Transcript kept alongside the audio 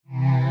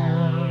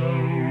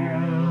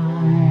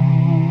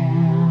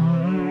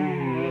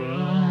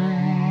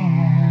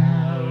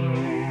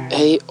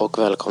Hej och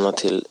välkomna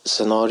till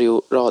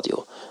Scenario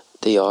Radio.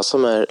 Det är jag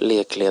som är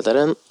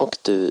lekledaren och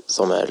du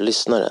som är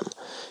lyssnaren.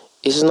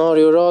 I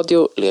Scenario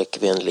Radio leker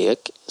vi en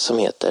lek som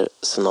heter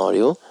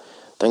Scenario.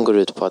 Den går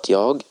ut på att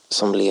jag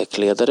som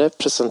lekledare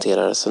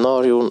presenterar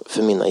scenarion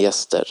för mina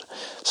gäster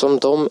som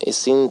de i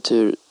sin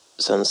tur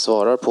sen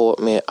svarar på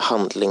med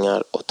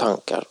handlingar och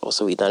tankar och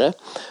så vidare.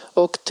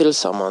 Och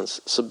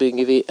tillsammans så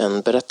bygger vi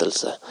en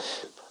berättelse.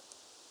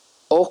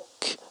 Och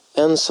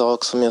en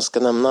sak som jag ska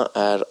nämna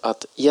är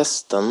att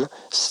gästen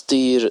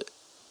styr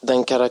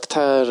den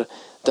karaktär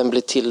den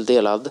blir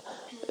tilldelad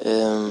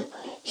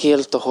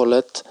helt och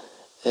hållet.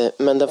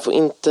 Men den får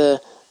inte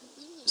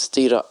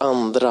styra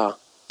andra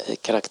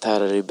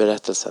karaktärer i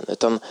berättelsen.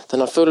 Utan den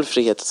har full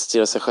frihet att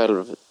styra sig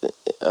själv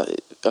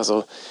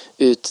alltså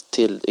ut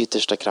till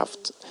yttersta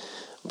kraft.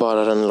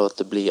 Bara den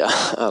låter bli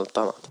allt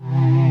annat.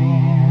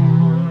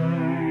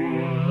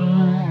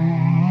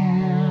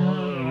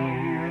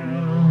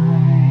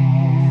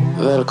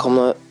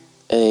 Välkomna.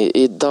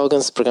 I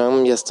dagens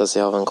program gästas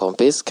jag av en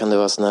kompis. Kan du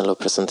vara snäll och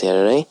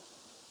presentera dig?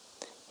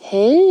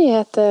 Hej, jag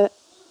heter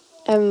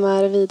Emma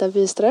Arvida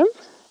Byström.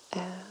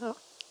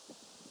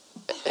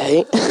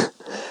 Hej.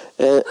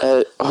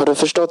 Har du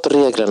förstått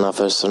reglerna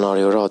för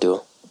Scenario Radio?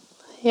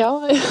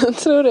 Ja, jag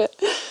tror det.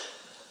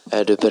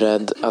 Är du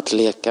beredd att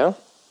leka?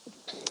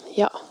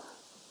 Ja.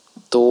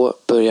 Då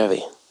börjar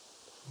vi.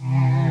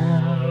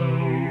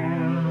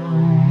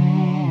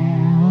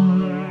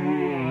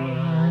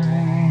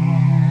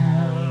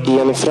 I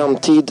en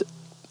framtid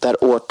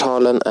där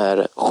årtalen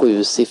är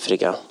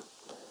 7-siffriga.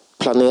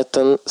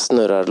 Planeten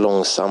snurrar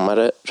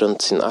långsammare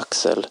runt sin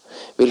axel,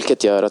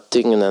 vilket gör att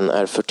dygnen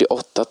är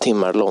 48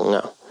 timmar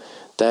långa.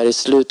 Det är i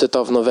slutet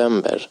av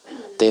november.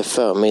 Det är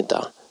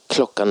förmiddag.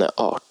 Klockan är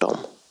 18.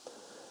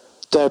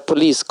 Du är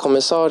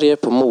poliskommissarie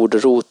på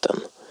mordroten.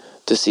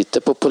 Du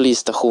sitter på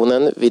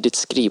polisstationen vid ditt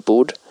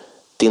skrivbord.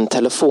 Din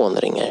telefon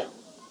ringer.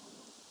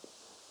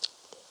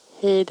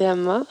 Hej, det är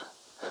Emma.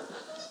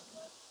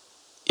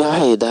 Ja,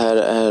 hej, det här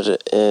är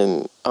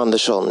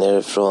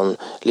Andersson från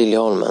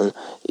Liljeholmen.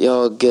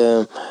 Jag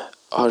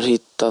har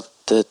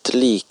hittat ett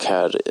lik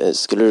här.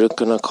 Skulle du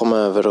kunna komma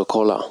över och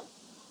kolla?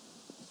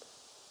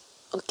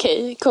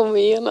 Okej, kom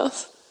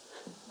genast.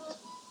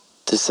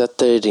 Du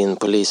sätter i din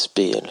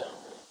polisbil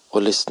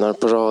och lyssnar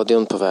på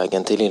radion på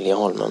vägen till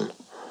Liljeholmen.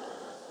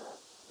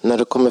 När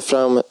du kommer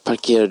fram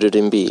parkerar du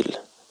din bil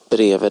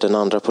bredvid den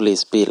andra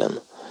polisbilen.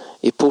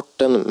 I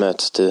porten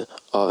möts du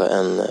av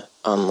en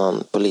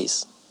annan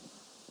polis.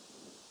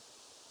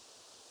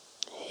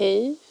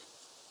 Hej,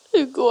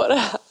 hur går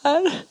det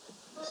här?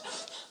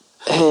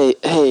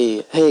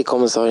 Hej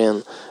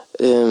kommissarien.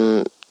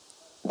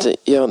 Det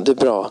är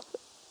bra.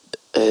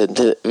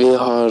 Vi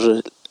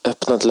har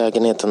öppnat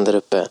lägenheten där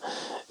uppe.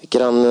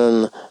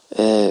 Grannen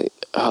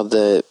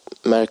hade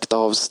märkt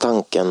av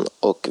stanken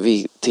och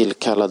vi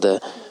tillkallade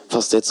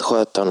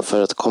fastighetsskötaren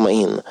för att komma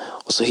in.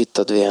 Och så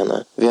hittade vi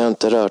henne. Vi har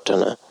inte rört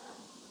henne.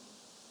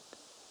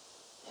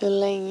 Hur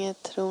länge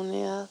tror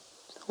ni att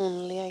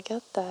hon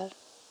legat där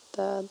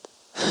död?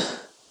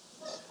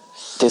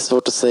 Det är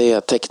svårt att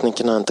säga.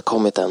 Teknikerna har inte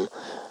kommit än.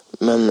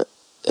 Men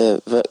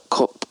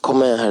kom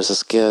med här så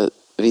ska jag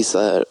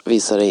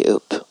visa dig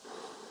upp.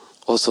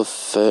 Och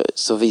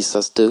så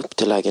visas du upp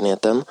till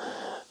lägenheten.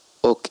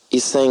 Och i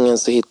sängen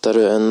så hittar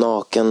du en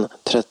naken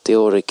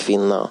 30-årig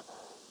kvinna.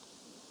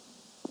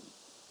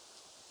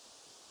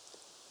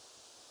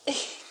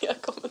 Inga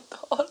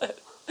kommentarer.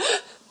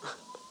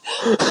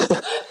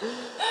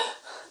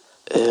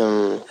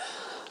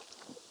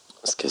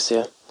 Ska vi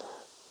se.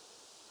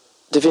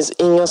 Det finns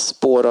inga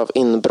spår av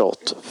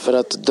inbrott för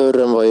att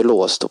dörren var ju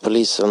låst och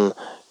polisen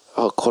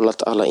har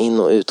kollat alla in-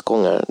 och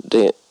utgångar.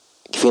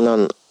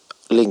 Kvinnan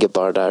ligger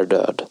bara där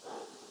död.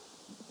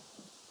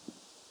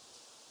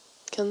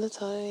 Kan du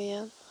ta det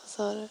igen? Vad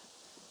sa du?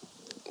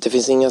 Det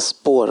finns inga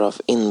spår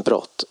av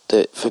inbrott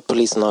för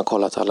polisen har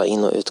kollat alla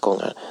in- och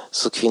utgångar.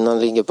 Så kvinnan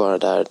ligger bara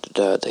där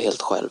död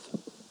helt själv.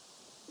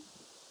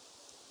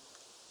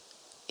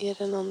 Är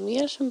det någon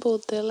mer som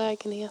bodde i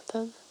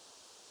lägenheten?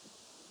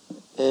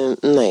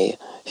 Nej,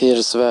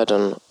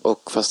 hyresvärden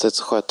och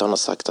fastighetsskötaren har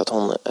sagt att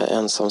hon är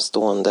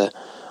ensamstående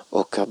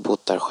och har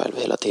bott där själv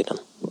hela tiden.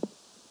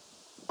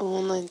 Och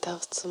hon har inte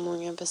haft så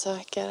många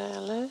besökare,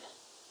 eller?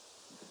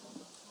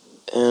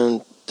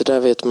 Det där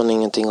vet man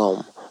ingenting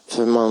om,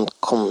 för man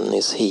kom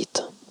nyss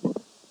hit.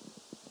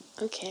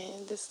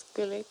 Okej, det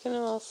skulle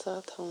kunna vara så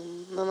att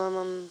någon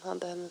annan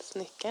hade hennes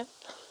nyckel.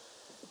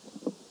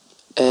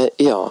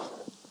 Ja,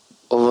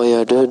 och vad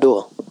gör du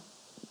då?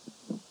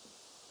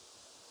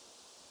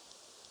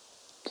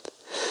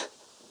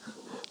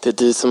 Det är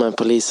du som är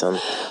polisen.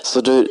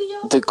 Så du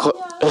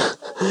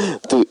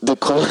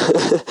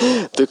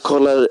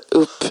kollar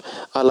upp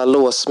alla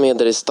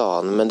låsmeder i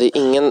stan. Men det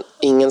är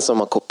ingen som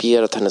har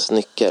kopierat hennes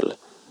nyckel.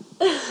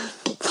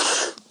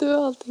 Du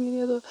har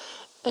allting redo.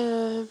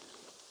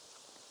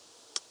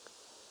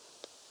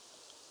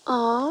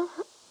 Ja,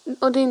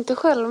 och det är inte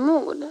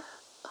självmord.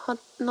 Har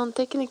någon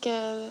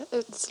tekniker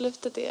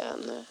uteslutit det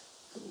ännu?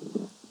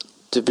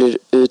 Du blir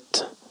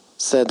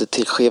sedd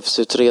till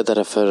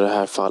chefsutredare för det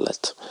här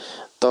fallet.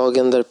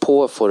 Dagen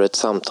därpå får du ett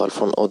samtal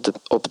från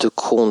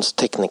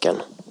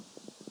obduktionsteknikern.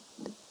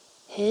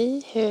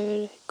 Hej,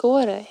 hur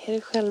går det? Är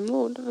det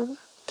självmord?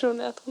 Tror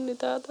ni att hon är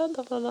dödad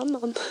av någon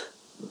annan?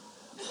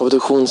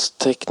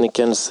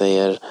 Obduktionsteknikern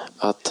säger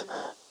att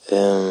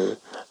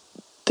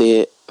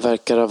det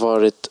verkar ha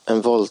varit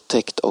en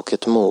våldtäkt och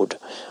ett mord.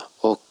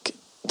 Och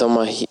de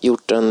har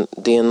gjort en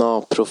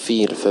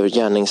DNA-profil för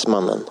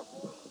gärningsmannen.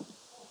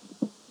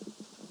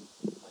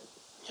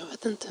 Jag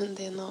vet inte hur en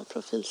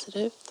DNA-profil ser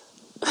ut.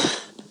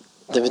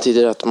 Det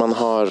betyder att man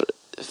har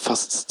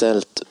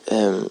fastställt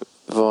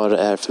vad det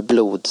är för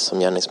blod som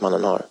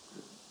gärningsmannen har.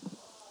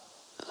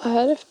 Vad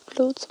är det för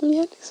blod som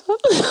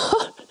gärningsmannen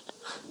har?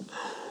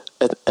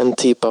 En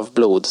typ av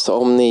blod. Så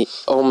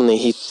om ni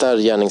hittar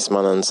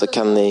gärningsmannen så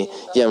kan ni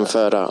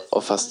jämföra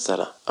och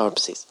fastställa. Ja,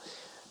 precis.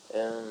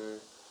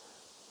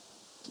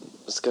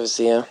 Ska vi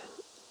se.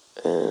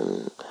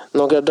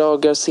 Några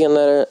dagar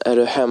senare är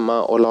du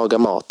hemma och lagar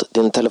mat.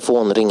 Din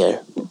telefon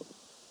ringer.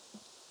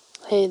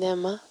 Hej, det är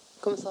Emma.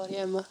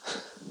 Kommissarie Emma.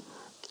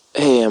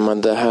 Hej Emma,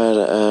 det här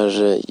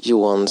är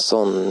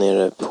Johansson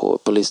nere på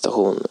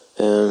polisstation.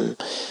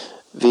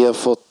 Vi har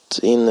fått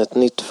in ett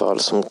nytt fall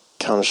som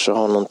kanske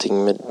har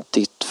någonting med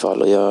ditt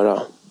fall att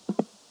göra.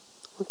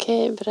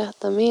 Okej,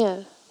 berätta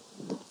mer.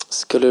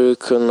 Skulle du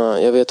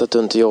kunna, jag vet att du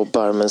inte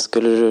jobbar, men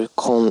skulle du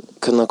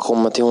kunna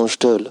komma till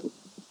Hornstull?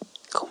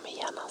 Kom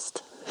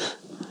genast.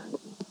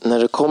 När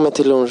du kommer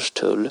till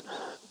Hornstull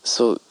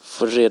så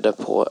får du reda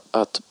på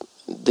att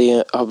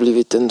det har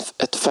blivit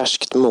ett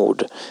färskt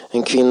mord.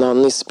 En kvinna har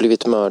nyss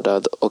blivit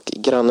mördad och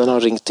grannen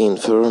har ringt in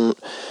för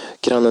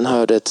grannen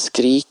hörde ett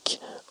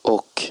skrik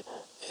och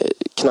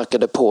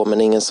knackade på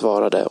men ingen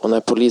svarade. Och när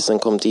polisen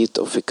kom dit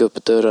och fick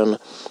upp dörren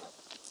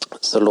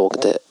så låg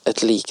det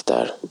ett lik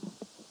där.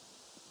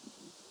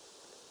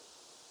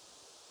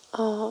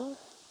 Ja.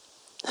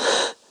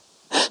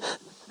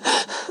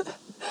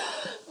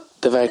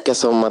 Det verkar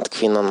som att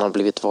kvinnan har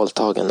blivit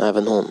våldtagen,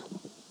 även hon.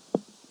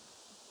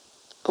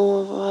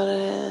 Och var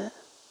det...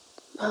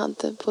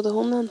 Bodde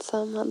hon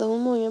ensam? Hade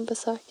hon många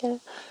besökare?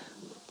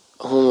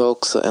 Hon var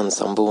också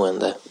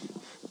ensamboende.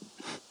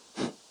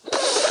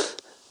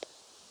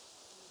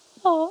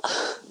 Ja.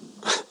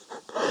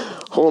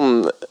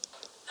 Hon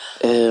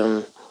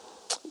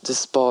det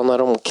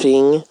spanar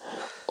omkring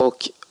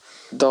och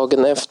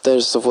dagen efter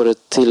så får du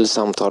ett till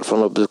samtal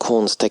från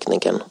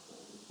obduktionsteknikern.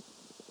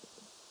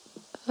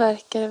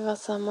 Verkar det vara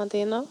samma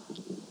DNA?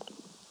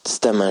 Det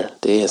stämmer,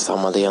 det är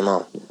samma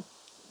DNA.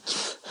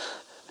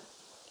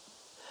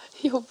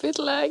 Jobbigt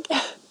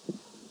läge.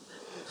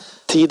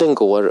 Tiden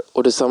går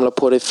och du samlar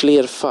på dig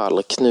fler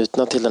fall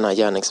knutna till den här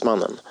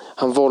gärningsmannen.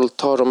 Han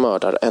våldtar och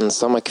mördar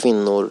ensamma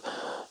kvinnor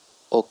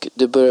och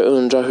du börjar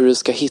undra hur du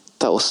ska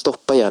hitta och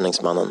stoppa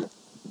gärningsmannen.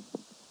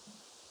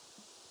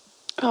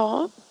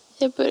 Ja,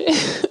 jag börjar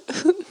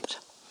undra.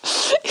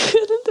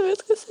 Jag vet inte vad jag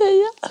ska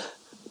säga.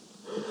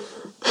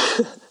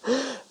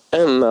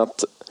 En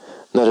natt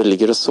när du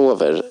ligger och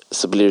sover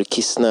så blir du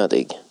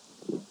kissnödig.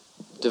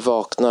 Du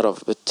vaknar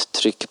av ett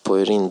tryck på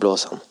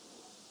urinblåsan.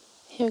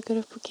 Jag går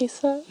upp och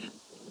kissar.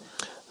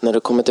 När du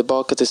kommer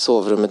tillbaka till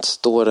sovrummet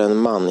står en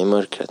man i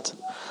mörkret.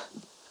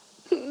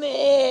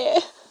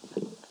 Nej,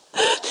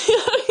 det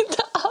gör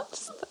inte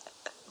alls det.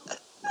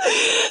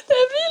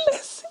 Det blir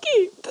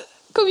läskigt.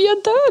 Kommer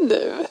jag dö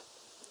nu?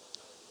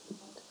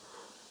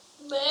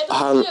 Nej, då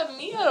får jag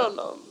mer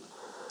honom.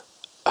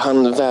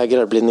 Han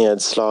vägrar bli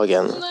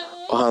nedslagen. Nej.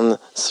 Och han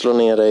slår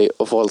ner dig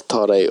och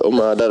våldtar dig och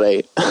mördar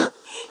dig.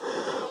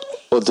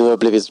 Och du har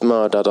blivit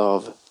mördad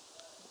av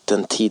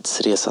den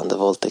tidsresande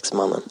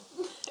våldtäktsmannen.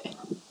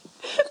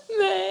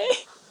 Nej.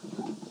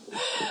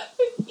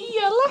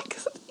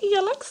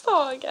 Elak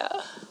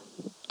saga.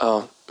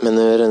 Ja, men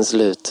nu är den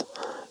slut.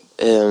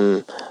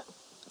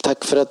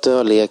 Tack för att du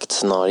har lekt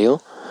scenario.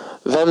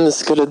 Vem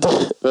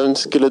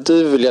skulle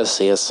du vilja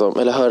se som,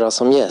 eller höra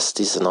som gäst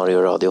i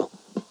Scenario Radio?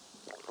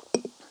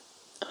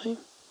 Oj.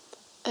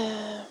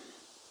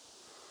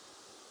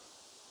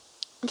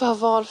 Var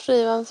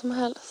valfri, vem som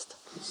helst.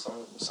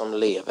 Som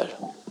lever.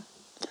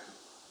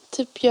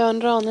 Typ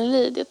Björn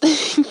Ranelid. Jag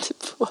tänkte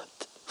på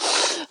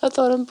att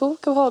ha en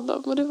bok av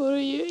honom. Och det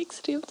vore ju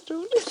extremt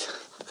roligt.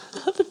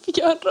 Att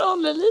Björn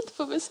Ranelid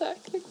på besök.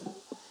 Liksom.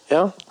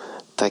 Ja,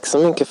 tack så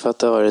mycket för att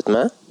du har varit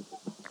med.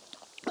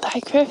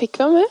 Tack för att jag fick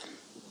vara med.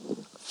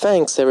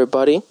 Thanks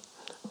everybody.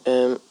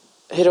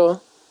 Hej då.